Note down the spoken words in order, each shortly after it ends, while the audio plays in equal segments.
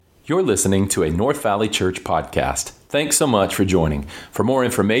You're listening to a North Valley Church podcast. Thanks so much for joining. For more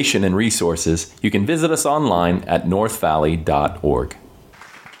information and resources, you can visit us online at northvalley.org.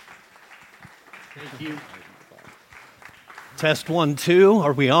 Thank you. Test 1, 2.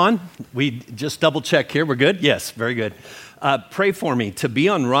 Are we on? We just double check here. We're good? Yes, very good. Pray for me. To be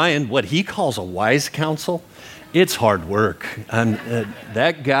on Ryan, what he calls a wise counsel, it's hard work.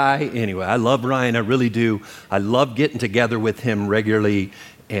 That guy, anyway, I love Ryan. I really do. I love getting together with him regularly.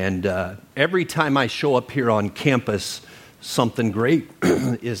 And every time I show up here on campus, something great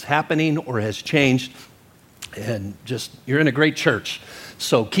is happening or has changed. And just, you're in a great church.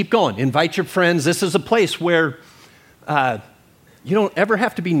 So keep going. Invite your friends. This is a place where you don't ever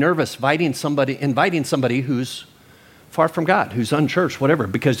have to be nervous inviting somebody who's far from God, who's unchurched, whatever,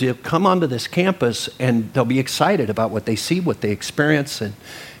 because you come onto this campus and they'll be excited about what they see, what they experience.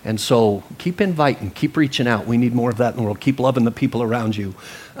 And so keep inviting, keep reaching out. We need more of that in the world. Keep loving the people around you.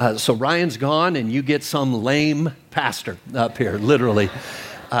 So Ryan's gone and you get some lame pastor up here, literally.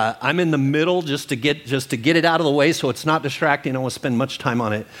 I'm in the middle just to get it out of the way so it's not distracting. I don't want to spend much time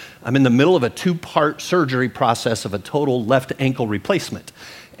on it. I'm in the middle of a 2-part surgery process of a total left ankle replacement.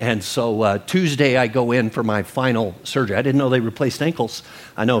 And so Tuesday I go in for my final surgery. I didn't know they replaced ankles.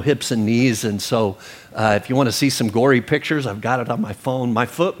 I know hips and knees. And so if you want to see some gory pictures, I've got it on my phone. My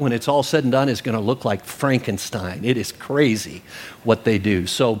foot, when it's all said and done, is going to look like Frankenstein. It is crazy what they do.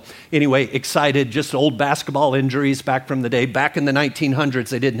 So anyway, excited. Just old basketball injuries back from the day. Back in the 1900s,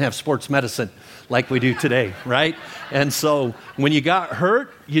 they didn't have sports medicine like we do today, right? And so when you got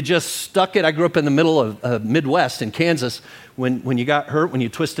hurt, you just stuck it. I grew up in the middle of Midwest in Kansas. When you got hurt, when you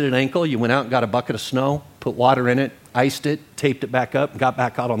twisted an ankle, you went out and got a bucket of snow, put water in it, iced it, taped it back up, got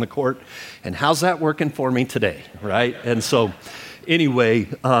back out on the court. And how's that working for me today, right? And so anyway,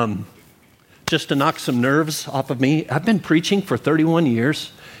 just to knock some nerves off of me, I've been preaching for 31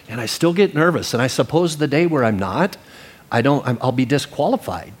 years, and I still get nervous. And I suppose the day where I'm not, I'll be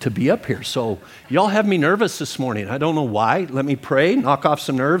disqualified to be up here. So y'all have me nervous this morning. I don't know why. Let me pray, knock off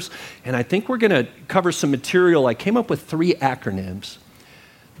some nerves. And I think we're going to cover some material. I came up with 3 acronyms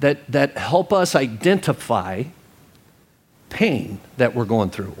that help us identify pain that we're going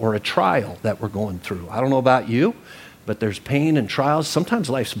through or a trial that we're going through. I don't know about you, but there's pain and trials. Sometimes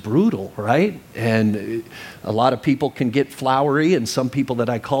life's brutal, right? And a lot of people can get flowery, and some people that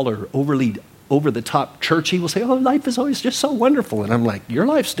I call are overly over-the-top churchy will say, oh, life is always just so wonderful. And I'm like, your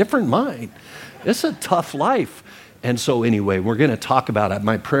life's different than mine. It's a tough life. And so anyway, we're going to talk about it.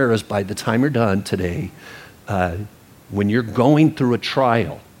 My prayer is by the time you're done today, when you're going through a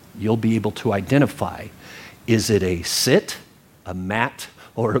trial, you'll be able to identify, is it a sit, a mat,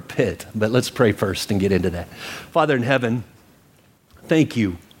 or a pit? But let's pray first and get into that. Father in heaven, thank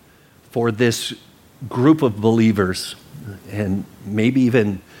you for this group of believers, and maybe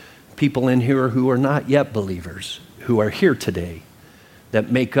even people in here who are not yet believers, who are here today,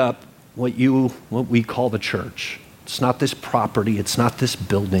 that make up what we call the church. It's not this property, it's not this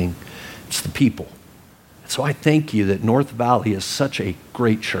building, it's the people. So I thank you that North Valley is such a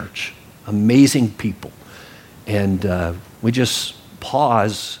great church, amazing people. And we just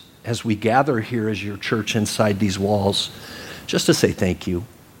pause as we gather here as your church inside these walls, just to say thank you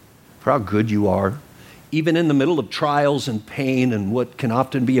for how good you are. Even in the middle of trials and pain and what can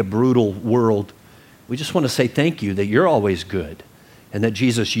often be a brutal world, we just want to say thank you that you're always good, and that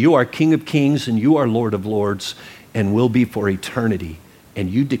Jesus, you are King of Kings and you are Lord of Lords and will be for eternity. And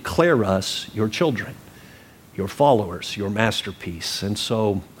you declare us your children, your followers, your masterpiece. And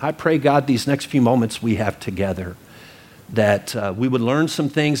so I pray, God, these next few moments we have together, that we would learn some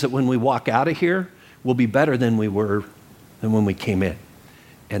things that when we walk out of here will be better than when we came in.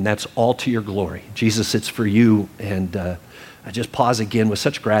 And that's all to your glory. Jesus, it's for you. And I just pause again with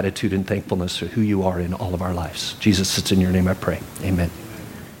such gratitude and thankfulness for who you are in all of our lives. Jesus, it's in your name I pray. Amen.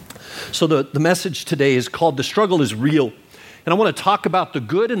 So the message today is called The Struggle is Real. And I want to talk about the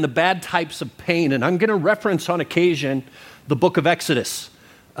good and the bad types of pain. And I'm going to reference on occasion the book of Exodus.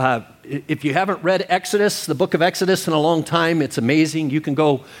 If you haven't read Exodus, the book of Exodus in a long time, it's amazing. You can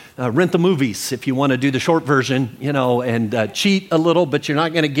go rent the movies if you want to do the short version, and cheat a little, but you're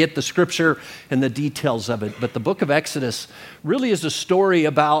not going to get the scripture and the details of it. But the book of Exodus really is a story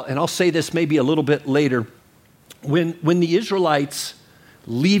about, and I'll say this maybe a little bit later, when the Israelites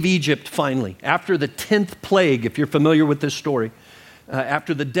leave Egypt finally, after the 10th plague, if you're familiar with this story,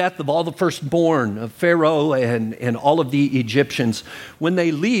 after the death of all the firstborn of Pharaoh and all of the Egyptians, when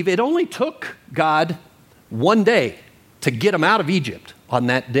they leave, it only took God one day to get them out of Egypt on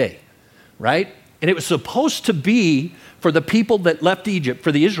that day, right? And it was supposed to be, for the people that left Egypt,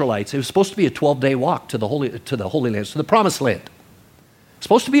 for the Israelites, it was supposed to be a 12-day walk to the Holy Land, to the Promised Land.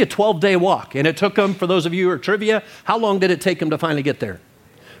 Supposed to be a 12-day walk. And it took them, for those of you who are trivia, how long did it take them to finally get there?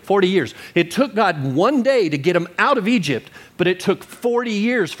 40 years. It took God one day to get them out of Egypt, but it took 40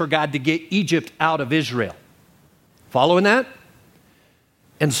 years for God to get Egypt out of Israel. Following that?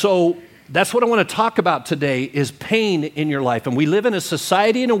 And so that's what I want to talk about today is pain in your life. And we live in a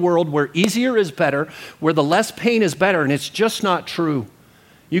society and a world where easier is better, where the less pain is better, and it's just not true.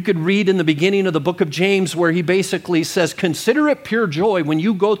 You could read in the beginning of the book of James where he basically says, consider it pure joy when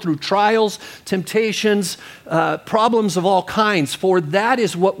you go through trials, temptations, problems of all kinds, for that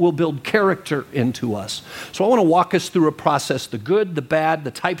is what will build character into us. So I want to walk us through a process, the good, the bad,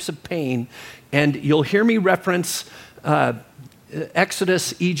 the types of pain, and you'll hear me reference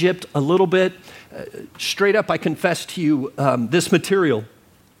Exodus, Egypt a little bit. Straight up, I confess to you, this material,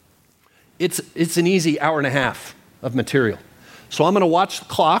 it's an easy hour and a half of material. So I'm going to watch the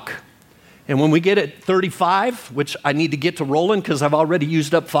clock, and when we get at 35, which I need to get to rolling because I've already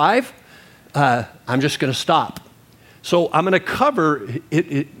used up 5, I'm just going to stop. So I'm going to cover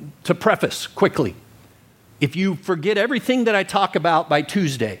it to preface quickly. If you forget everything that I talk about by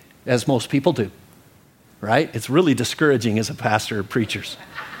Tuesday, as most people do, right? It's really discouraging as a pastor or preachers.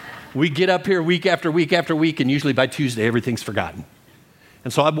 We get up here week after week after week, and usually by Tuesday, everything's forgotten.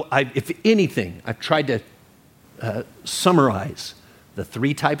 And so if anything, I've tried to summarize the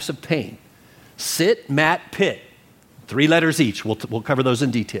 3 types of pain. Sit, mat, pit. 3 letters each. We'll cover those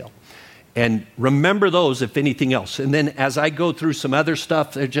in detail. And remember those if anything else. And then as I go through some other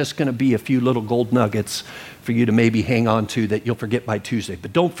stuff, there's just going to be a few little gold nuggets for you to maybe hang on to that you'll forget by Tuesday.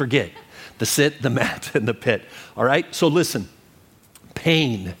 But don't forget the sit, the mat, and the pit. All right? So listen.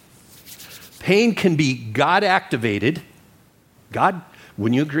 Pain. Pain can be God-activated. God,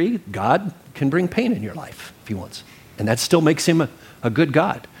 wouldn't you agree? God can bring pain in your life if he wants. And that still makes him a good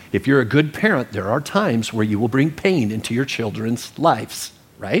God. If you're a good parent, there are times where you will bring pain into your children's lives,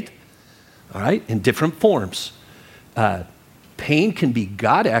 right? All right? In different forms. Pain can be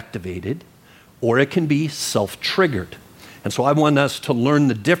God-activated, or it can be self-triggered. And so I want us to learn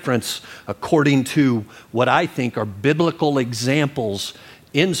the difference according to what I think are biblical examples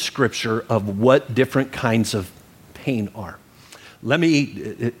in Scripture of what different kinds of pain are. Let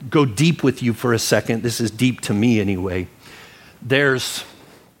me go deep with you for a second. This is deep to me anyway. There's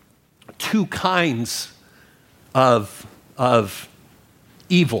 2 kinds of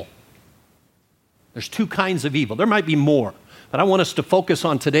evil. There's 2 kinds of evil. There might be more, but I want us to focus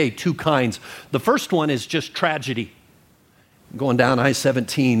on today 2 kinds. The first one is just tragedy. Going down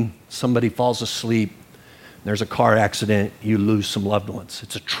I-17, somebody falls asleep, there's a car accident, you lose some loved ones.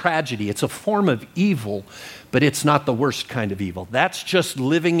 It's a tragedy. It's a form of evil, but it's not the worst kind of evil. That's just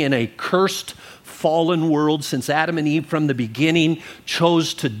living in a cursed, fallen world since Adam and Eve from the beginning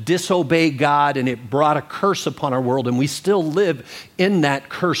chose to disobey God, and it brought a curse upon our world, and we still live in that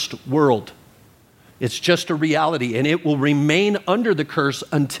cursed world. It's just a reality, and it will remain under the curse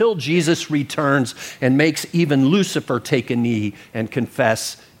until Jesus returns and makes even Lucifer take a knee and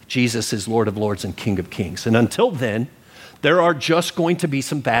confess Jesus is Lord of Lords and King of Kings. And until then, there are just going to be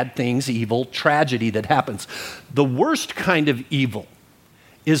some bad things, evil, tragedy that happens. The worst kind of evil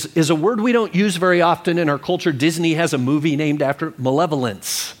is a word we don't use very often in our culture. Disney has a movie named after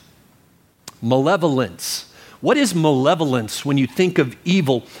malevolence. Malevolence. What is malevolence when you think of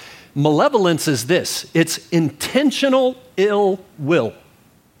evil? Malevolence is this. It's intentional ill will.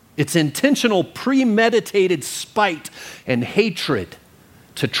 It's intentional premeditated spite and hatred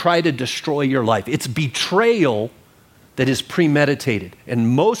to try to destroy your life. It's betrayal that is premeditated. And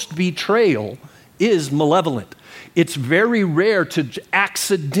most betrayal is malevolent. It's very rare to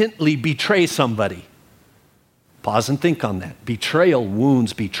accidentally betray somebody. Pause and think on that. Betrayal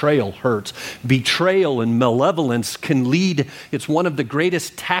wounds, betrayal hurts. Betrayal and malevolence can lead, it's one of the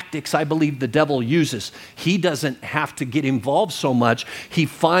greatest tactics I believe the devil uses. He doesn't have to get involved so much. He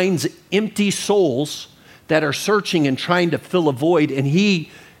finds empty souls that are searching and trying to fill a void, and he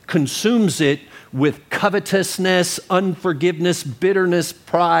consumes it with covetousness, unforgiveness, bitterness,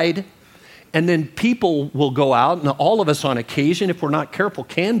 pride. And then people will go out, and all of us on occasion, if we're not careful,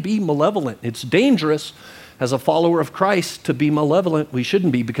 can be malevolent. It's dangerous as a follower of Christ to be malevolent. We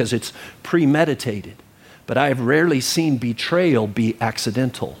shouldn't be because it's premeditated. But I have rarely seen betrayal be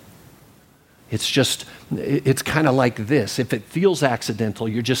accidental. It's kind of like this. If it feels accidental,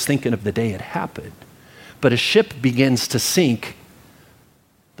 you're just thinking of the day it happened. But a ship begins to sink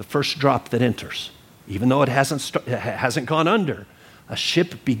the first drop that enters. Even though it hasn't gone under, a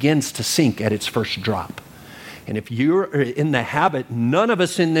ship begins to sink at its first drop. And if you're in the habit, none of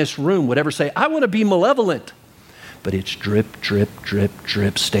us in this room would ever say, I want to be malevolent. but it's drip, drip, drip,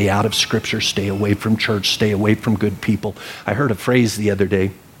 drip. Stay out of Scripture, stay away from church, stay away from good people. I heard a phrase the other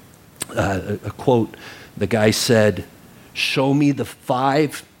day, a quote. The guy said, show me the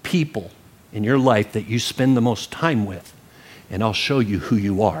 5 people in your life that you spend the most time with, and I'll show you who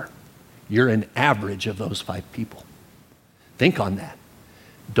you are. You're an average of those 5 people. Think on that.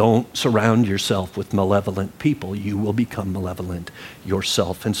 Don't surround yourself with malevolent people. You will become malevolent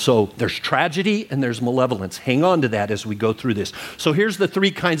yourself. And so there's tragedy and there's malevolence. Hang on to that as we go through this. So here's the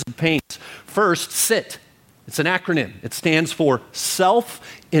 3 kinds of pains. First, sit. It's an acronym. It stands for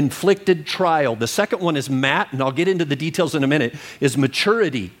self-inflicted trial. The second one is MAT, and I'll get into the details in a minute, is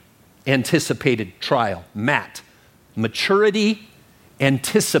maturity anticipated trial. MAT. Maturity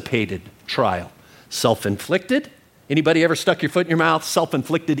anticipated trial. Self-inflicted. Anybody ever stuck your foot in your mouth?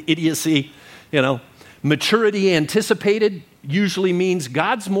 Self-inflicted idiocy, Maturity anticipated usually means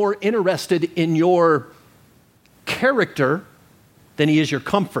God's more interested in your character than he is your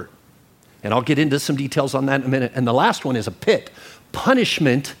comfort. And I'll get into some details on that in a minute. And the last one is a PIT,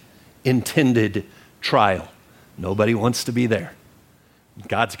 punishment intended trial. Nobody wants to be there.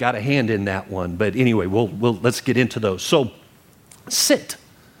 God's got a hand in that one. But anyway, let's get into those. So sit.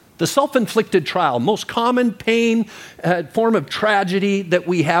 The self-inflicted trial, most common pain, form of tragedy that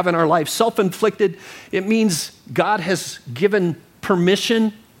we have in our life. Self-inflicted, it means God has given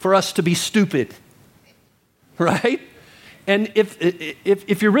permission for us to be stupid, right? And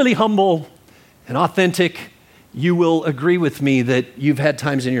if you're really humble and authentic, you will agree with me that you've had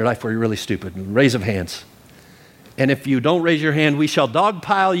times in your life where you're really stupid. Raise of hands. And if you don't raise your hand, we shall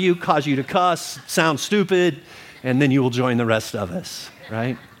dogpile you, cause you to cuss, sound stupid, and then you will join the rest of us,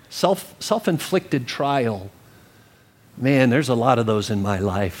 right? Self-inflicted trial. Man, there's a lot of those in my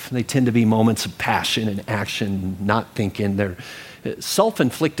life. They tend to be moments of passion and action, not thinking.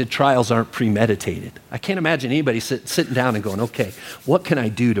 Self-inflicted trials aren't premeditated. I can't imagine anybody sitting down and going, okay, what can I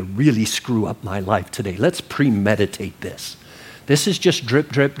do to really screw up my life today? Let's premeditate this. This is just drip,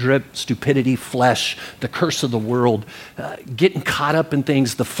 drip, drip, stupidity, flesh, the curse of the world, getting caught up in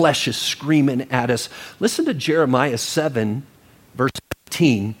things. The flesh is screaming at us. Listen to Jeremiah 7, verse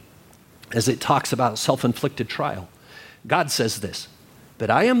 15, as it talks about self-inflicted trial. God says this, but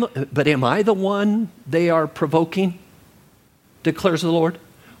am I the one they are provoking, declares the Lord?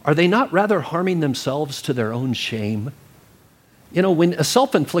 Are they not rather harming themselves to their own shame? When a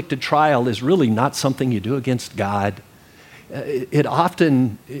self-inflicted trial is really not something you do against God, it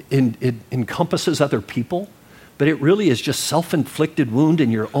often it encompasses other people, but it really is just self-inflicted wound,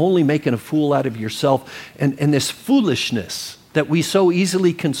 and you're only making a fool out of yourself. And this foolishness that we so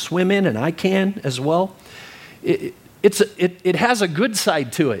easily can swim in, and I can as well, it has a good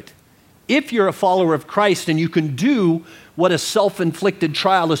side to it. If you're a follower of Christ and you can do what a self-inflicted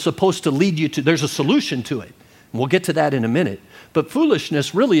trial is supposed to lead you to, there's a solution to it. And we'll get to that in a minute. But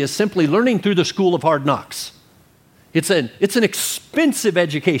foolishness really is simply learning through the school of hard knocks. It's an expensive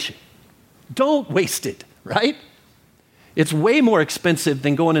education. Don't waste it, right? It's way more expensive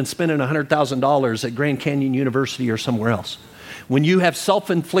than going and spending $100,000 at Grand Canyon University or somewhere else. When you have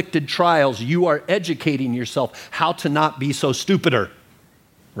self-inflicted trials, you are educating yourself how to not be so stupider,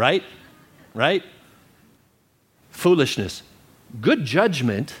 right? Right? Foolishness. Good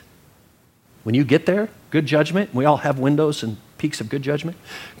judgment, when you get there, good judgment, we all have windows and peaks of good judgment.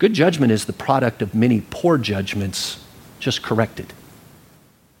 Good judgment is the product of many poor judgments just corrected.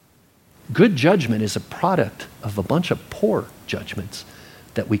 Good judgment is a product of a bunch of poor judgments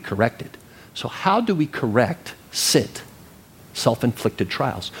that we corrected. So how do we correct self-inflicted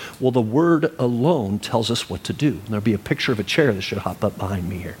trials? Well, the word alone tells us what to do. There'll be a picture of a chair that should hop up behind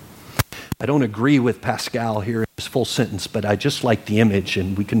me here. I don't agree with Pascal here in his full sentence, but I just like the image,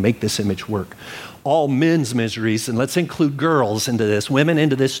 and we can make this image work. All men's miseries, and let's include girls into this, women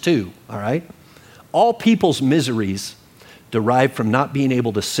into this too, all right? All people's miseries derive from not being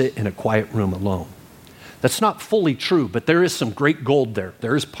able to sit in a quiet room alone. That's not fully true, but there is some great gold there.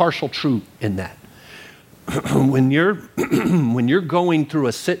 There is partial truth in that. When you're going through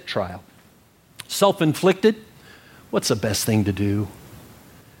a sit trial, self-inflicted, what's the best thing to do?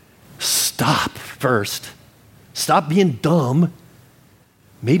 Stop first. Stop being dumb.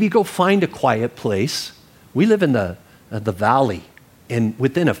 Maybe go find a quiet place. We live in the valley, and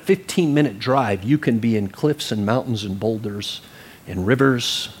within a 15-minute drive, you can be in cliffs and mountains and boulders and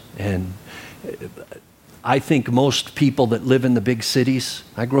rivers. And I think most people that live in the big cities,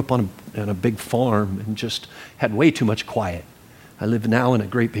 I grew up on a big farm and just had way too much quiet. I live now in a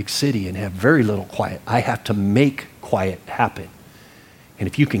great big city and have very little quiet. I have to make quiet happen. And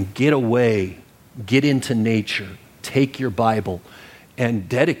if you can get away, get into nature, take your Bible, and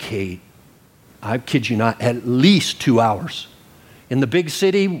dedicate I kid you not, at least 2 hours. In the big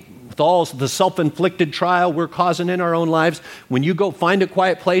city, with all the self-inflicted trial we're causing in our own lives, when you go find a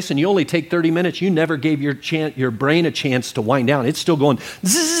quiet place and you only take 30 minutes, you never gave your brain a chance to wind down. It's still going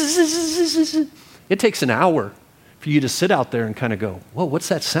zzz. It takes an hour for you to sit out there and kind of go, whoa, what's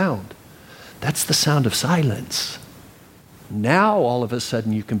that sound? That's the sound of silence. Now, all of a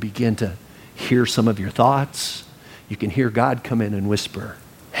sudden, you can begin to hear some of your thoughts. You can hear God come in and whisper,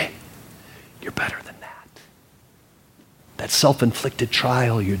 hey, you're better than that. That self-inflicted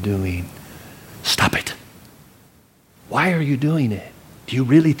trial you're doing, stop it. Why are you doing it? Do you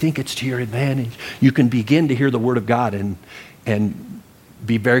really think it's to your advantage? You can begin to hear the Word of God and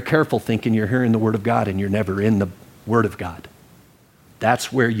be very careful thinking you're hearing the Word of God and you're never in the Word of God.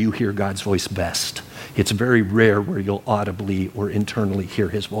 That's where you hear God's voice best. It's very rare where you'll audibly or internally hear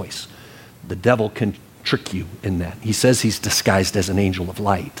his voice. The devil can trick you in that. He says he's disguised as an angel of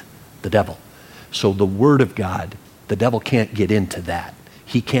light, the devil. So the Word of God, the devil can't get into that.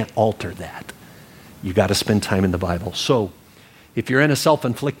 He can't alter that. You got to spend time in the Bible. So if you're in a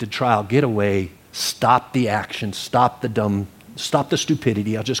self-inflicted trial, get away, stop the action, stop the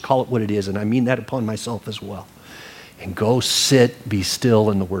stupidity. I'll just call it what it is, and I mean that upon myself as well. And go sit, be still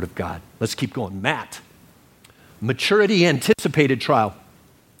in the Word of God. Let's keep going. Matt, maturity anticipated trial.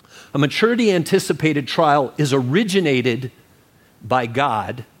 A maturity anticipated trial is originated by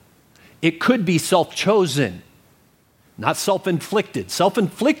God. It could be self-chosen, not self-inflicted.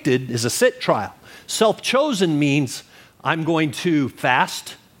 Self-inflicted is a sit trial. Self-chosen means I'm going to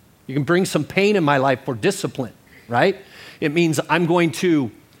fast. You can bring some pain in my life for discipline, right? It means I'm going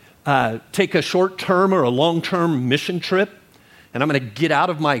to take a short-term or a long-term mission trip, and I'm going to get out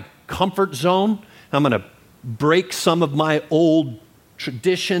of my comfort zone. I'm going to break some of my old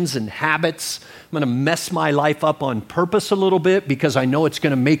traditions and habits. I'm going to mess my life up on purpose a little bit because I know it's going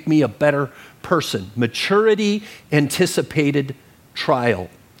to make me a better person. Maturity anticipated trial.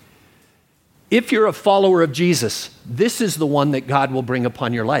 If you're a follower of Jesus, this is the one that God will bring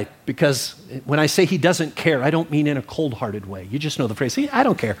upon your life. Because when I say he doesn't care, I don't mean in a cold-hearted way. You just know the phrase, I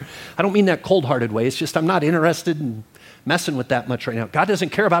don't care. I don't mean that cold-hearted way. It's just I'm not interested in messing with that much right now. God doesn't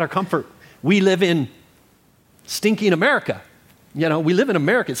care about our comfort. We live in stinking America. You know, we live in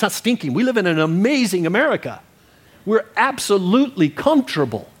America. It's not stinking. We live in an amazing America. We're absolutely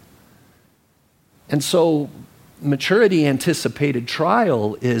comfortable. And so maturity anticipated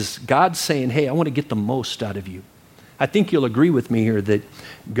trial is God saying, hey, I want to get the most out of you. I think you'll agree with me here that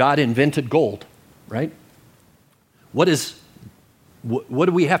God invented gold, right? What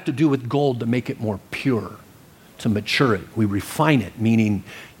do we have to do with gold to make it more pure, to mature it? We refine it, meaning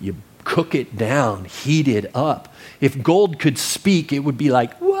you cook it down, heat it up. If gold could speak, it would be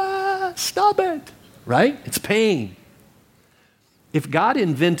like, wah, stop it, right? It's pain. If God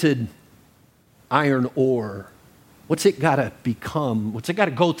invented iron ore, what's it got to become? What's it got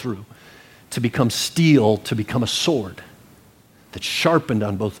to go through to become steel, to become a sword that's sharpened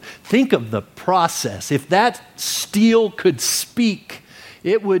on both? Think of the process. If that steel could speak,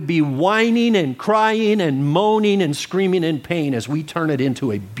 it would be whining and crying and moaning and screaming in pain as we turn it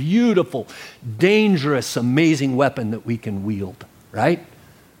into a beautiful, dangerous, amazing weapon that we can wield, right?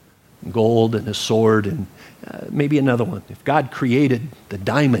 Gold and a sword and maybe another one. If God created the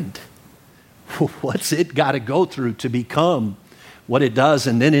diamond, what's it got to go through to become what it does?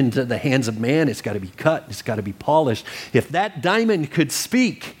 And then into the hands of man, it's got to be cut, it's got to be polished. If that diamond could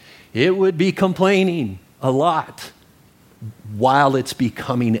speak, it would be complaining a lot while it's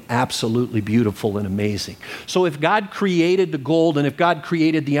becoming absolutely beautiful and amazing. So if God created the gold, and if God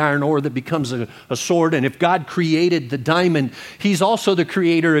created the iron ore that becomes a sword, and if God created the diamond, he's also the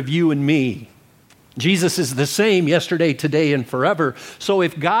creator of you and me. Jesus is the same yesterday, today, and forever. So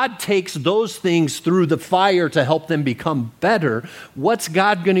if God takes those things through the fire to help them become better, what's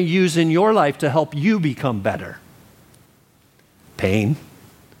God going to use in your life to help you become better? Pain,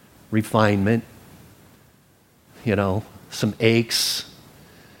 refinement, some aches,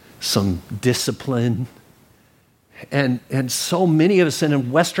 some discipline. And so many of us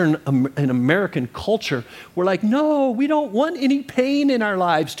in Western and American culture, we're like, no, we don't want any pain in our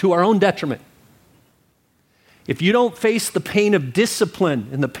lives to our own detriment. If you don't face the pain of discipline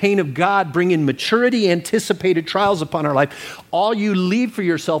and the pain of God bringing maturity, anticipated trials upon our life, all you leave for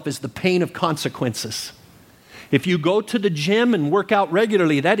yourself is the pain of consequences. If you go to the gym and work out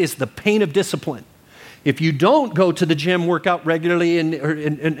regularly, that is the pain of discipline. If you don't go to the gym, work out regularly,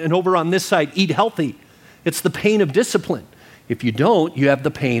 and over on this side, eat healthy, it's the pain of discipline. If you don't, you have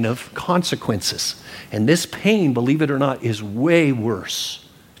the pain of consequences. And this pain, believe it or not, is way worse.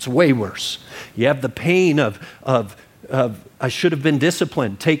 It's way worse. You have the pain of I should have been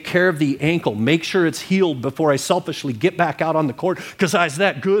disciplined. Take care of the ankle. Make sure it's healed before I selfishly get back out on the court because I was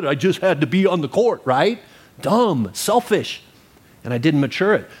that good. I just had to be on the court, right? Dumb, selfish. And I didn't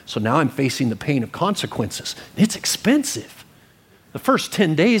mature it. So now I'm facing the pain of consequences. It's expensive. The first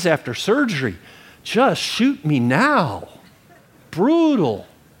 10 days after surgery, just shoot me now. Brutal,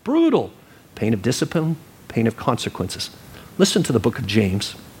 brutal. Pain of discipline, pain of consequences. Listen to the book of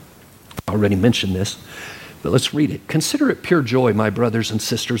James. I already mentioned this, but let's read it. Consider it pure joy, my brothers and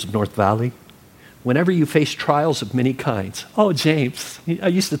sisters of North Valley, whenever you face trials of many kinds. Oh, James, I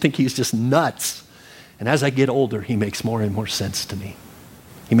used to think he's just nuts. And as I get older, he makes more and more sense to me.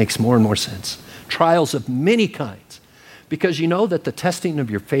 He makes more and more sense. Trials of many kinds. Because you know that the testing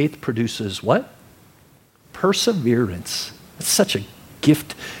of your faith produces what? Perseverance. It's such a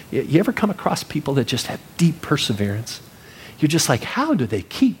gift. You ever come across people that just have deep perseverance? You're just like, how do they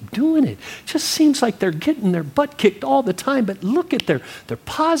keep doing it? Just seems like they're getting their butt kicked all the time, but look at their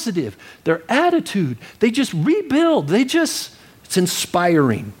positive, their attitude. They just rebuild. It's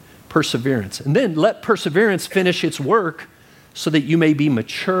inspiring. Perseverance. And then let perseverance finish its work so that you may be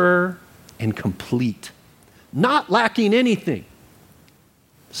mature and complete, not lacking anything.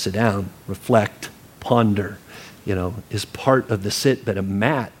 Sit down, reflect, ponder, is part of the sit, but a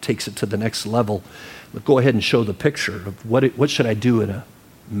mat takes it to the next level. But go ahead and show the picture of what should I do in a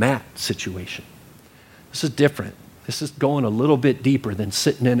mat situation. This is different. This is going a little bit deeper than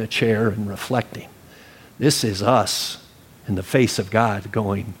sitting in a chair and reflecting. This is us in the face of God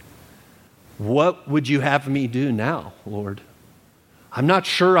going, what would you have me do now, Lord? I'm not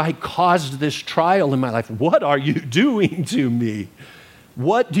sure I caused this trial in my life. What are you doing to me?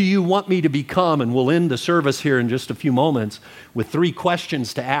 What do you want me to become? And we'll end the service here in just a few moments with 3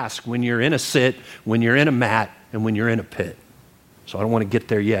 questions to ask when you're in a sit, when you're in a mat, and when you're in a pit. So I don't want to get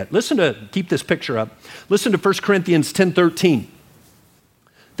there yet. Keep this picture up. Listen to 1 Corinthians 10:13.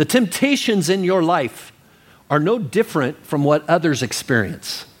 The temptations in your life are no different from what others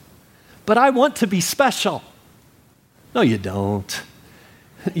experience. But I want to be special. No, you don't.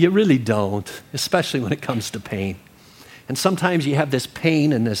 You really don't, especially when it comes to pain. And sometimes you have this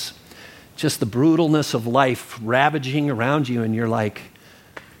pain and just the brutalness of life ravaging around you, and you're like,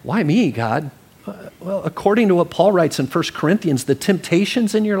 why me, God? Well, according to what Paul writes in 1 Corinthians, the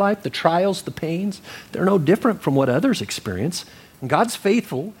temptations in your life, the trials, the pains, they're no different from what others experience. And God's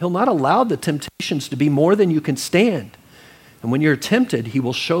faithful. He'll not allow the temptations to be more than you can stand. And when you're tempted, he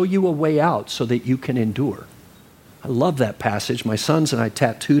will show you a way out so that you can endure. I love that passage. My sons and I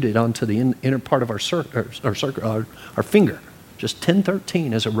tattooed it onto the inner part of our finger, just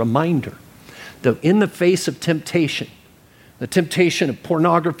 10:13 as a reminder that in the face of temptation, the temptation of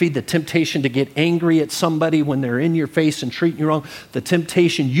pornography, the temptation to get angry at somebody when they're in your face and treating you wrong, the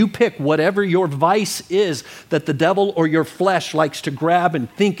temptation, you pick whatever your vice is that the devil or your flesh likes to grab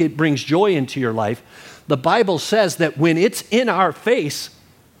and think it brings joy into your life. The Bible says that when it's in our face,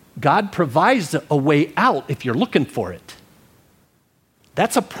 God provides a way out if you're looking for it.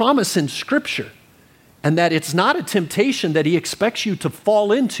 That's a promise in Scripture. And that it's not a temptation that he expects you to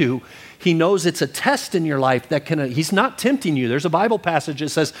fall into. He knows it's a test in your life he's not tempting you. There's a Bible passage that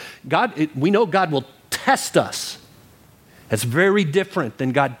says, we know God will test us. That's very different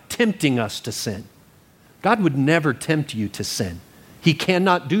than God tempting us to sin. God would never tempt you to sin. He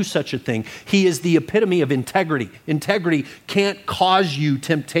cannot do such a thing. He is the epitome of integrity. Integrity can't cause you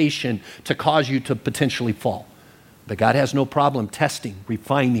temptation to cause you to potentially fall. But God has no problem testing,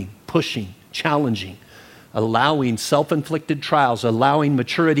 refining, pushing, challenging, allowing self-inflicted trials, allowing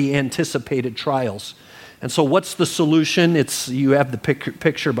maturity-anticipated trials. And so what's the solution? You have the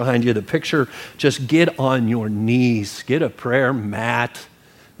picture behind you. The picture, just get on your knees. Get a prayer mat.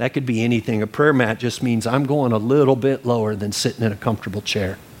 That could be anything. A prayer mat just means I'm going a little bit lower than sitting in a comfortable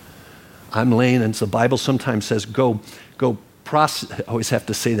chair. I'm laying, and the Bible sometimes says I always have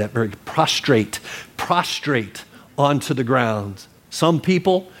to say that very prostrate onto the ground. Some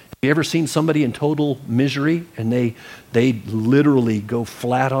people, have you ever seen somebody in total misery and they literally go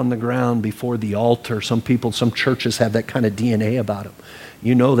flat on the ground before the altar? Some churches have that kind of DNA about them.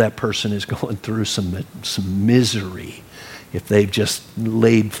 You know that person is going through some misery if they've just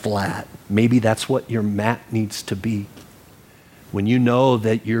laid flat. Maybe that's what your mat needs to be. When you know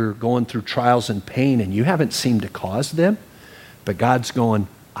that you're going through trials and pain and you haven't seemed to cause them, but God's going,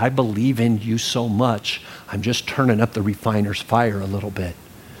 I believe in you so much, I'm just turning up the refiner's fire a little bit.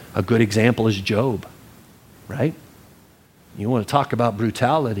 A good example is Job, right? You want to talk about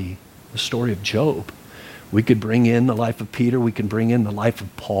brutality, the story of Job. We could bring in the life of Peter, we can bring in the life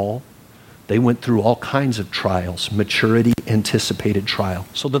of Paul. They went through all kinds of trials, maturity, anticipated trial.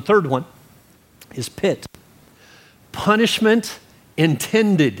 So the third one is pit. punishment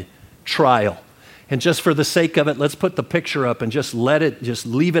intended trial. And just for the sake of it, let's put the picture up and just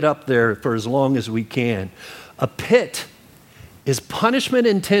leave it up there for as long as we can. A pit is punishment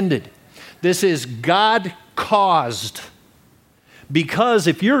intended. This is God caused. Because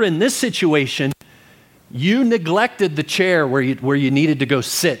if you're in this situation, you neglected the chair where you needed to go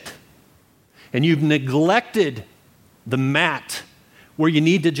sit. And you've neglected the mat where you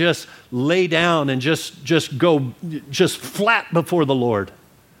need to just lay down and just go flat before the Lord.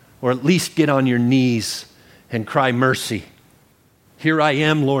 Or at least get on your knees and cry mercy. Here I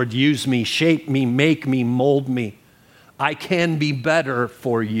am, Lord, use me, shape me, make me, mold me. I can be better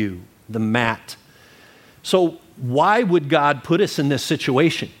for you, the mat. So why would God put us in this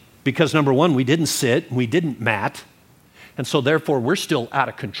situation? Because number one, we didn't sit, we didn't mat, and so therefore we're still out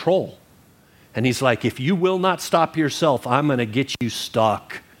of control. And he's like, if you will not stop yourself, I'm going to get you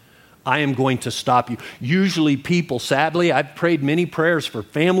stuck. I am going to stop you. Usually people, sadly, I've prayed many prayers for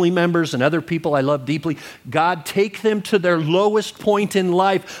family members and other people I love deeply. God, take them to their lowest point in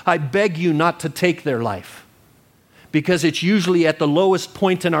life. I beg you not to take their life. Because it's usually at the lowest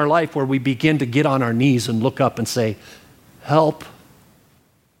point in our life where we begin to get on our knees and look up and say, help.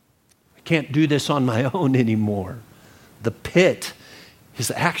 I can't do this on my own anymore. The pit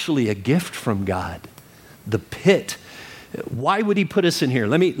is actually a gift from God. The pit. Why would he put us in here?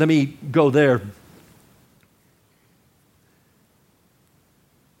 Let me go there.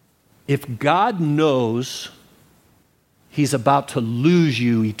 If God knows he's about to lose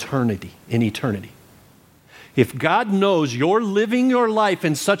you in eternity. If God knows you're living your life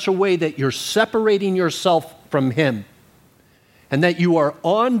in such a way that you're separating yourself from him and that you are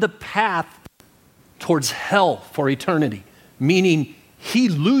on the path towards hell for eternity, meaning he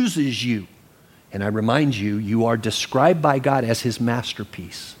loses you. And I remind you, you are described by God as his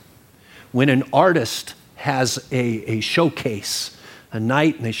masterpiece. When an artist has a showcase, a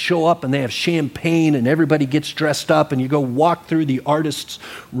night, and they show up and they have champagne and everybody gets dressed up and you go walk through the artist's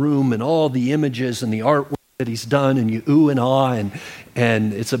room and all the images and the artwork that he's done and you ooh and ah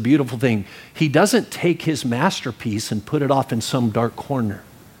and it's a beautiful thing. He doesn't take his masterpiece and put it off in some dark corner.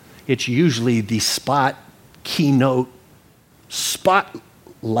 It's usually the spotlighted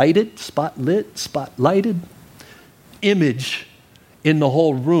image in the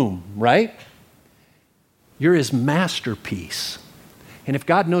whole room, right? You're his masterpiece. And if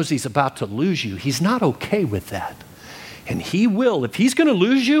God knows he's about to lose you, he's not okay with that. And he will. If he's going to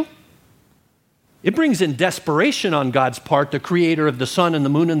lose you, it brings in desperation on God's part, the creator of the sun and the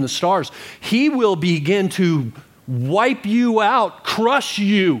moon and the stars. He will begin to wipe you out, crush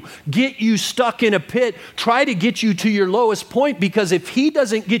you, get you stuck in a pit, try to get you to your lowest point, because if he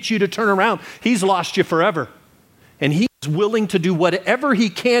doesn't get you to turn around, he's lost you forever. And he's willing to do whatever he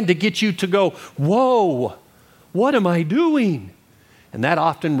can to get you to go, whoa, what am I doing? And that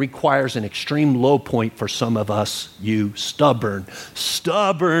often requires an extreme low point for some of us, you stubborn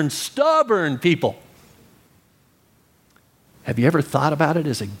people. Have you ever thought about it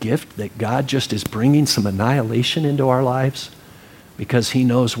as a gift that God just is bringing some annihilation into our lives because he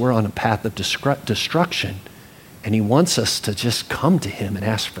knows we're on a path of destruction and he wants us to just come to him and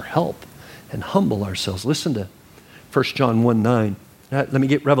ask for help and humble ourselves. Listen to 1 John 1:9. Let me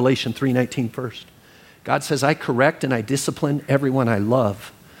get Revelation 3:19 first. God says, I correct and I discipline everyone I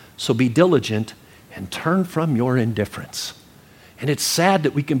love. So be diligent and turn from your indifference. And it's sad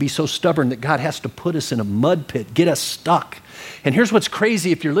that we can be so stubborn that God has to put us in a mud pit, get us stuck. And here's what's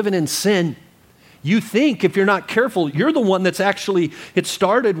crazy. If you're living in sin, you think, if you're not careful, you're the one that's actually, it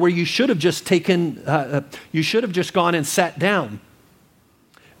started where you should have just you should have just gone and sat down.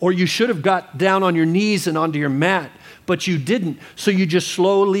 Or you should have got down on your knees and onto your mat, but you didn't. So you just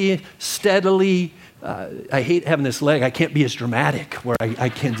slowly, steadily, I hate having this leg. I can't be as dramatic where I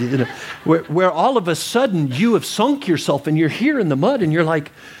can't do it. Where all of a sudden you have sunk yourself and you're here in the mud and you're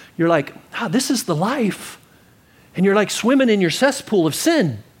like, this is the life. And you're like swimming in your cesspool of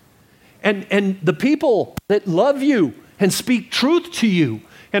sin. And the people that love you and speak truth to you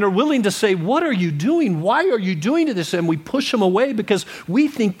and are willing to say, what are you doing? Why are you doing this? And we push them away because we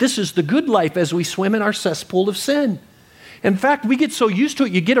think this is the good life as we swim in our cesspool of sin. In fact, we get so used to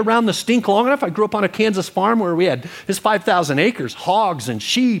it, you get around the stink long enough. I grew up on a Kansas farm where we had this 5,000 acres, hogs and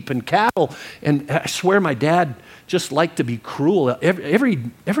sheep and cattle. And I swear my dad just liked to be cruel.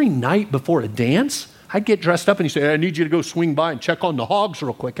 Every night before a dance, I'd get dressed up and he'd say, I need you to go swing by and check on the hogs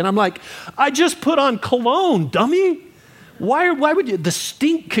real quick. And I'm like, I just put on cologne, dummy. Why would you? The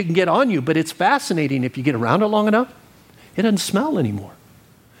stink can get on you, but it's fascinating if you get around it long enough. It doesn't smell anymore.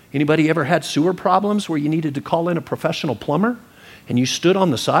 Anybody ever had sewer problems where you needed to call in a professional plumber and you stood on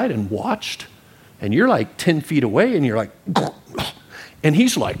the side and watched And you're like 10 feet away and you're like, and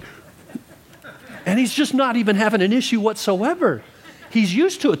he's like, and he's just not even having an issue whatsoever. He's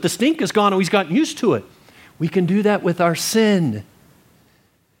used to it. The stink is gone and he's gotten used to it. We can do that with our sin.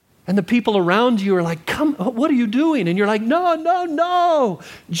 And the people around you are like, come, what are you doing? And you're like, no,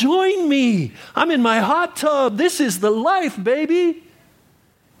 join me. I'm in my hot tub. This is the life, baby.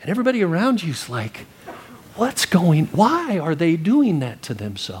 And everybody around you's like, why are they doing that to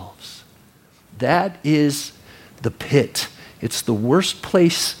themselves? That is the pit. It's the worst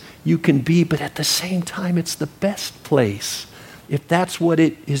place you can be, but at the same time, it's the best place. If that's what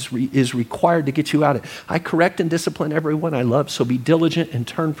it is required to get you out of it. I correct and discipline everyone I love, so be diligent and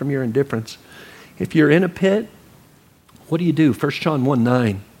turn from your indifference. If you're in a pit, what do you do? 1 John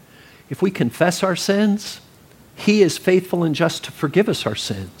 1:9. If we confess our sins, he is faithful and just to forgive us our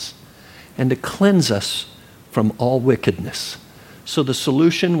sins and to cleanse us from all wickedness. So the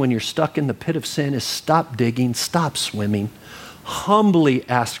solution when you're stuck in the pit of sin is stop digging, stop swimming, humbly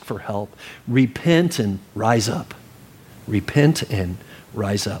ask for help, repent and rise up. Repent and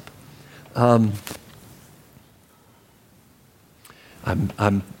rise up. I'm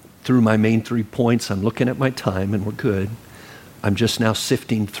through my main 3 points. I'm looking at my time and we're good. I'm just now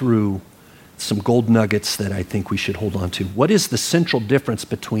sifting through some gold nuggets that I think we should hold on to. What is the central difference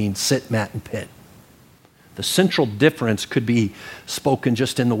between sit, mat, and pit? The central difference could be spoken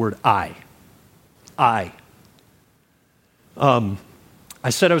just in the word I. I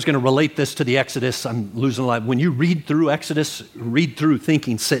said I was going to relate this to the Exodus. I'm losing a lot. When you read through Exodus, read through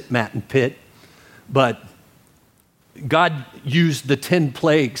thinking sit, mat, and pit. But God used the 10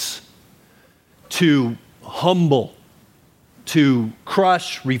 plagues to humble, to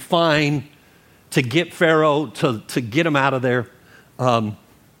crush, refine, to get Pharaoh, to get him out of there.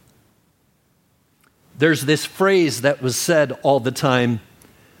 There's this phrase that was said all the time.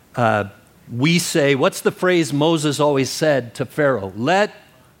 We say, what's the phrase Moses always said to Pharaoh?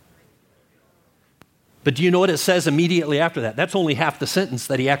 But do you know what it says immediately after that? That's only half the sentence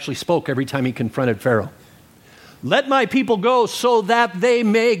that he actually spoke every time he confronted Pharaoh. Let my people go so that they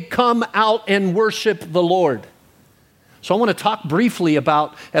may come out and worship the Lord. So I want to talk briefly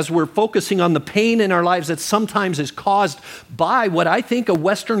about, as we're focusing on the pain in our lives that sometimes is caused by what I think a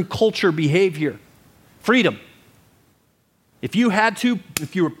Western culture behavior. Freedom. If you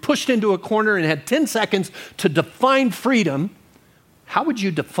were pushed into a corner and had 10 seconds to define freedom, how would you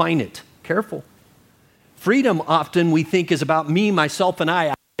define it? Careful. Freedom often we think is about me, myself, and I.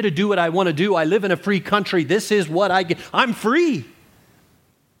 I get to do what I want to do. I live in a free country. This is what I get. I'm free.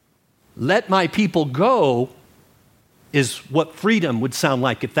 Let my people go is what freedom would sound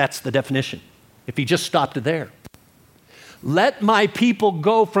like if that's the definition, if he just stopped it there. Let my people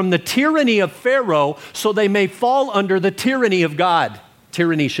go from the tyranny of Pharaoh so they may fall under the tyranny of God.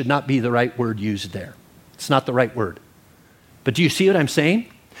 Tyranny should not be the right word used there. It's not the right word. But do you see what I'm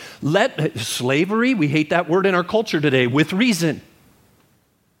saying? Slavery, we hate that word in our culture today with reason.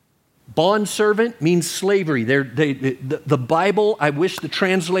 Bondservant means slavery. The Bible, I wish the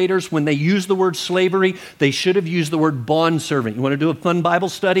translators, when they use the word slavery, they should have used the word bondservant. You want to do a fun Bible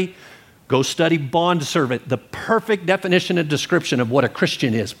study? Go study bondservant, the perfect definition and description of what a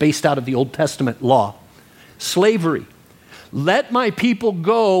Christian is, based out of the Old Testament law. Slavery. Let my people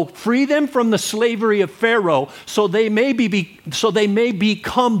go, free them from the slavery of Pharaoh, so they may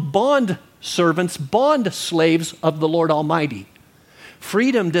become bond servants, bond slaves of the Lord Almighty.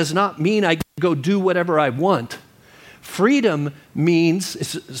 Freedom does not mean I go do whatever I want. Freedom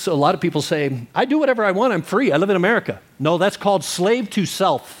means, so a lot of people say, I do whatever I want, I'm free, I live in America. No, that's called slave to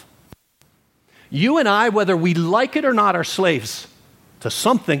self. You and I, whether we like it or not, are slaves to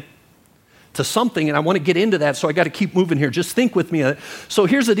something, and I want to get into that, so I got to keep moving here. Just think with me. So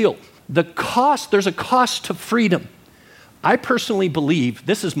here's the deal. There's a cost to freedom. I personally believe,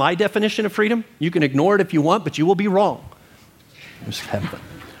 this is my definition of freedom. You can ignore it if you want, but you will be wrong. Just have fun.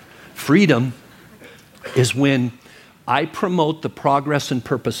 Freedom is when I promote the progress and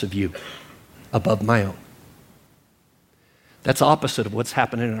purpose of you above my own. That's opposite of what's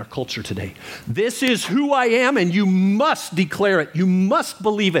happening in our culture today. This is who I am, and you must declare it. You must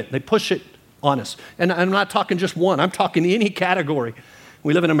believe it. They push it on us. And I'm not talking just one. I'm talking any category.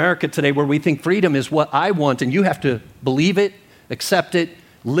 We live in America today where we think freedom is what I want, and you have to believe it, accept it,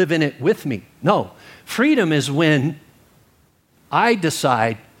 live in it with me. No. Freedom is when I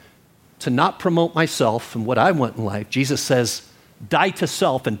decide to not promote myself and what I want in life. Jesus says, die to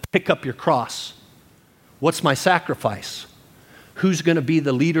self and pick up your cross. What's my sacrifice? Who's going to be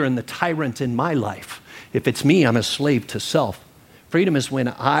the leader and the tyrant in my life? If it's me, I'm a slave to self. Freedom is when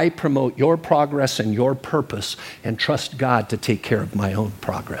I promote your progress and your purpose and trust God to take care of my own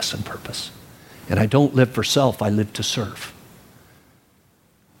progress and purpose. And I don't live for self, I live to serve.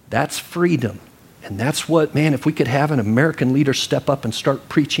 That's freedom. And that's what, man, if we could have an American leader step up and start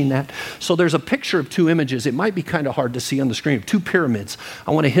preaching that. So there's a picture of two images. It might be kind of hard to see on the screen. Two pyramids.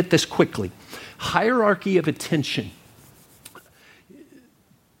 I want to hit this quickly. Hierarchy of attention.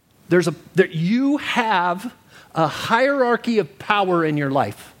 You have a hierarchy of power in your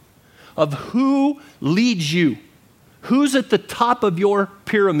life, of who leads you, who's at the top of your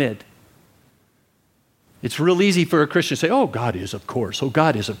pyramid. It's real easy for a Christian to say, oh, God is, of course. Oh,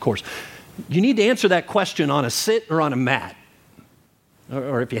 God is, of course. You need to answer that question on a sit or on a mat.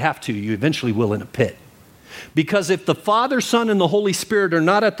 Or if you have to, you eventually will in a pit. Because if the Father, Son, and the Holy Spirit are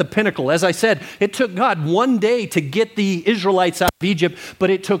not at the pinnacle, as I said, it took God one day to get the Israelites out of Egypt, but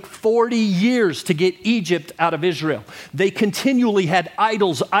it took 40 years to get Egypt out of Israel. They continually had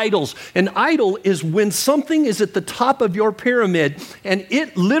idols. An idol is when something is at the top of your pyramid and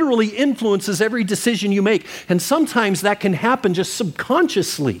it literally influences every decision you make. And sometimes that can happen just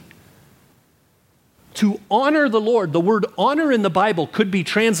subconsciously. To honor the Lord, the word honor in the Bible could be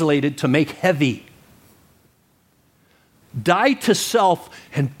translated to make heavy. Die to self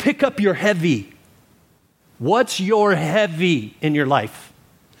and pick up your heavy. What's your heavy in your life?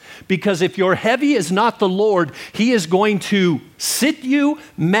 Because if your heavy is not the Lord, He is going to sit you,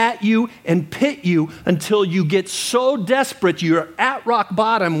 mat you, and pit you until you get so desperate you're at rock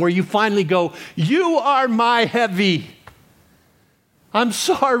bottom where you finally go, you are my heavy. I'm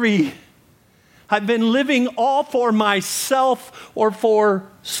sorry. I've been living all for myself or for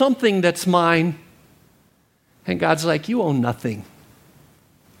something that's mine. And God's like, you own nothing.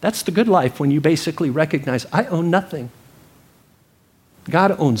 That's the good life when you basically recognize, I own nothing.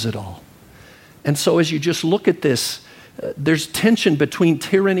 God owns it all. And so as you just look at this, there's tension between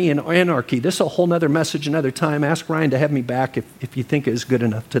tyranny and anarchy. This is a whole nother message another time. Ask Ryan to have me back if you think it is good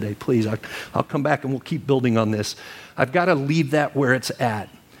enough today, please. I'll come back and we'll keep building on this. I've got to leave that where it's at.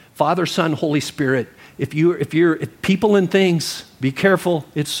 Father, Son, Holy Spirit, if people and things, be careful.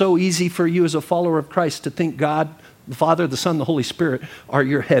 It's so easy for you as a follower of Christ to think God, the Father, the Son, the Holy Spirit are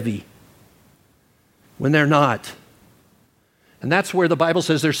your heavy when they're not. And that's where the Bible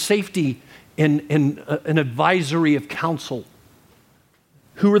says there's safety in an advisory of counsel.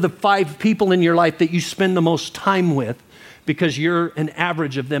 Who are the 5 people in your life that you spend the most time with because you're an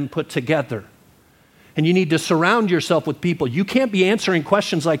average of them put together? And you need to surround yourself with people. You can't be answering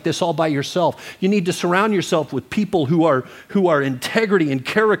questions like this all by yourself. You need to surround yourself with people who are integrity and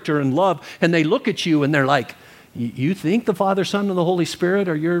character and love. And they look at you and they're like, you think the Father, Son, and the Holy Spirit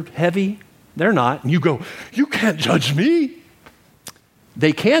are your heavy? They're not. And you go, you can't judge me.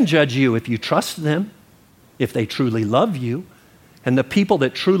 They can judge you if you trust them, if they truly love you. And the people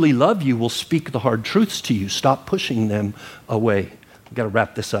that truly love you will speak the hard truths to you. Stop pushing them away. I've got to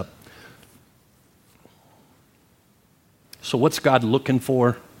wrap this up. So what's God looking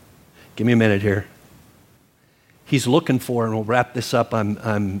for? Give me a minute here. He's looking for, and we'll wrap this up,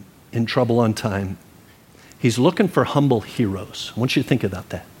 I'm in trouble on time. He's looking for humble heroes. I want you to think about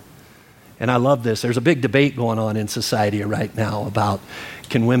that. And I love this. There's a big debate going on in society right now about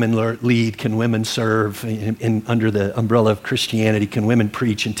can women lead, can women serve under the umbrella of Christianity, can women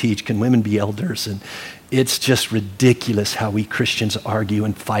preach and teach, can women be elders? And it's just ridiculous how we Christians argue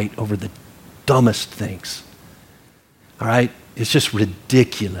and fight over the dumbest things. All right? It's just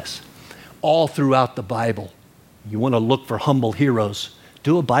ridiculous. All throughout the Bible, you want to look for humble heroes.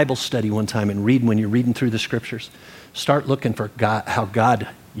 Do a Bible study one time and read when you're reading through the scriptures. Start looking for God, how God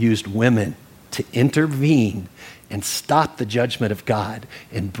used women to intervene and stop the judgment of God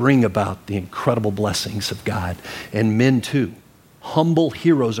and bring about the incredible blessings of God. And men too. Humble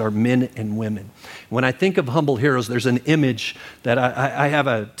heroes are men and women. When I think of humble heroes, there's an image that I have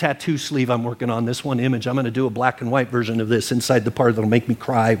a tattoo sleeve I'm working on. This one image, I'm going to do a black and white version of this inside the part that'll make me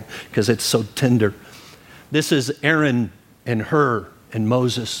cry because it's so tender. This is Aaron and Hur and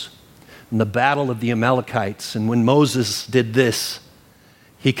Moses in the battle of the Amalekites. And when Moses did this,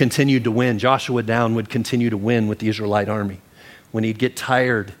 he continued to win. Joshua down would continue to win with the Israelite army. When he'd get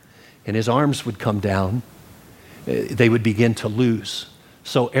tired and his arms would come down, they would begin to lose.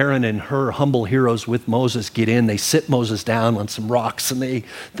 So Aaron and Hur, humble heroes with Moses, get in. They sit Moses down on some rocks and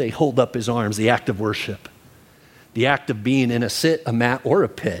they hold up his arms, the act of worship. The act of being in a sit, a mat, or a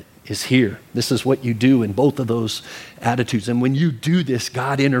pit is here. This is what you do in both of those attitudes. And when you do this,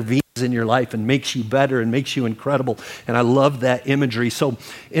 God intervenes in your life and makes you better and makes you incredible. And I love that imagery. So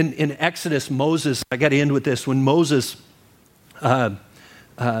in Exodus, Moses, I got to end with this. When Moses,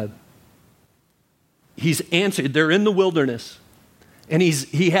 he's answered, they're in the wilderness. And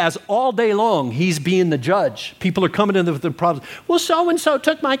he has all day long, he's being the judge. People are coming in with the problems. Well, so-and-so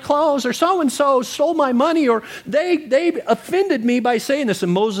took my clothes, or so-and-so stole my money, or they offended me by saying this.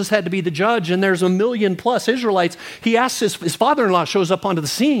 And Moses had to be the judge, and there's 1 million plus Israelites. He asks his father-in-law shows up onto the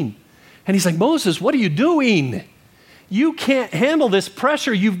scene. And he's like, Moses, what are you doing? You can't handle this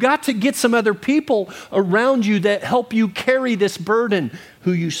pressure. You've got to get some other people around you that help you carry this burden.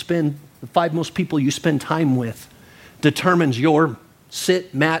 The 5 most people you spend time with determines your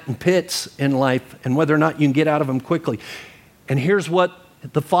sit, mat, and pits in life and whether or not you can get out of them quickly. And here's what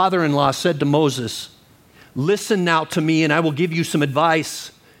the father-in-law said to Moses. Listen now to me, and I will give you some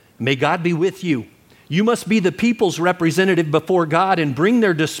advice. May God be with you. You must be the people's representative before God and bring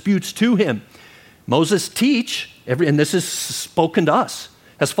their disputes to him. Moses, teach, and this is spoken to us.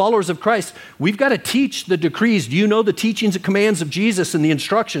 As followers of Christ, we've got to teach the decrees. Do you know the teachings and commands of Jesus and the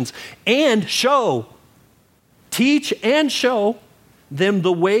instructions? And teach and show them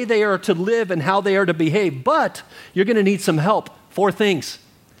the way they are to live and how they are to behave. But you're going to need some help. 4 things.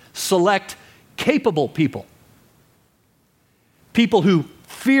 Select capable people. People who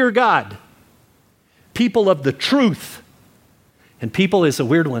fear God. People of the truth. And people, is a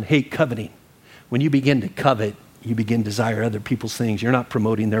weird one, hate coveting. When you begin to covet, you begin to desire other people's things. You're not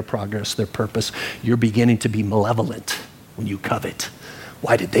promoting their progress, their purpose. You're beginning to be malevolent when you covet.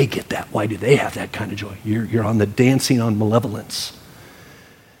 Why did they get that? Why do they have that kind of joy? You're on the dancing on malevolence.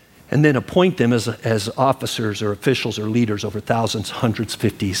 And then appoint them as officers or officials or leaders over thousands, hundreds,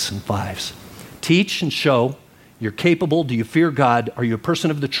 50s, and 5s. Teach and show. You're capable. Do you fear God? Are you a person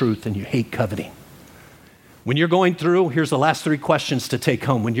of the truth? And you hate coveting. When you're going through, here's the last 3 questions to take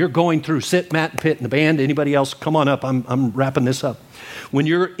home. When you're going through sit, Matt, and Pitt, and the band, anybody else, come on up. I'm wrapping this up. When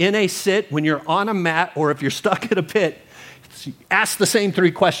you're in a sit, when you're on a mat, or if you're stuck in a pit, ask the same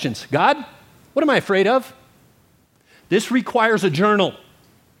 3 questions. God, what am I afraid of? This requires a journal.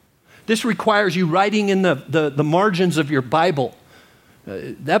 This requires you writing in the margins of your Bible.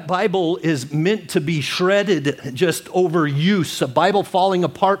 That Bible is meant to be shredded just over use. A Bible falling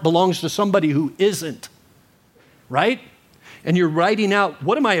apart belongs to somebody who isn't. Right? And you're writing out,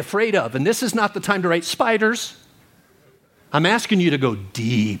 what am I afraid of? And this is not the time to write spiders. I'm asking you to go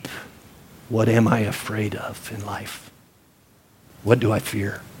deep. What am I afraid of in life? What do I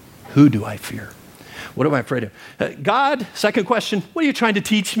fear? Who do I fear? What am I afraid of? God, second question, what are you trying to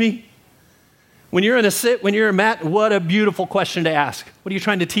teach me? When you're in a sit, when you're in a mat, what a beautiful question to ask. What are you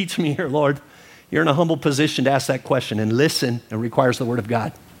trying to teach me here, Lord? You're in a humble position to ask that question, and listen. It requires the word of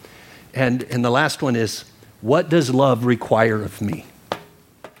God. And the last one is, what does love require of me?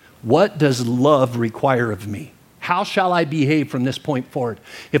 What does love require of me? How shall I behave from this point forward?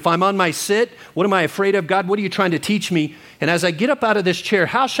 If I'm on my sit, what am I afraid of? God, what are you trying to teach me? And as I get up out of this chair,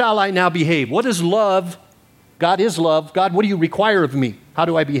 how shall I now behave? What is love? God is love. God, what do you require of me? How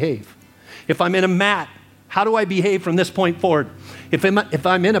do I behave? If I'm in a mat, how do I behave from this point forward? If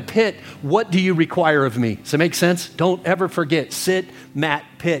I'm in a pit, what do you require of me? Does that make sense? Don't ever forget, sit, mat,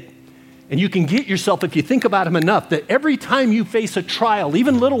 pit. And you can get yourself, if you think about them enough, that every time you face a trial,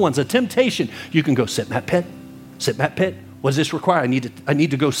 even little ones, a temptation, you can go sit, mat, pit. Sit, mat, pit. What does this require? I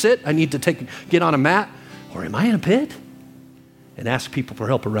need to go sit. I need to get on a mat. Or am I in a pit? And ask people for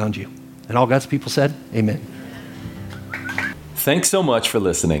help around you. And all God's people said, amen. Thanks so much for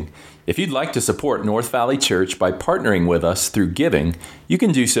listening. If you'd like to support North Valley Church by partnering with us through giving, you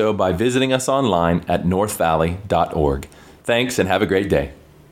can do so by visiting us online at northvalley.org. Thanks and have a great day.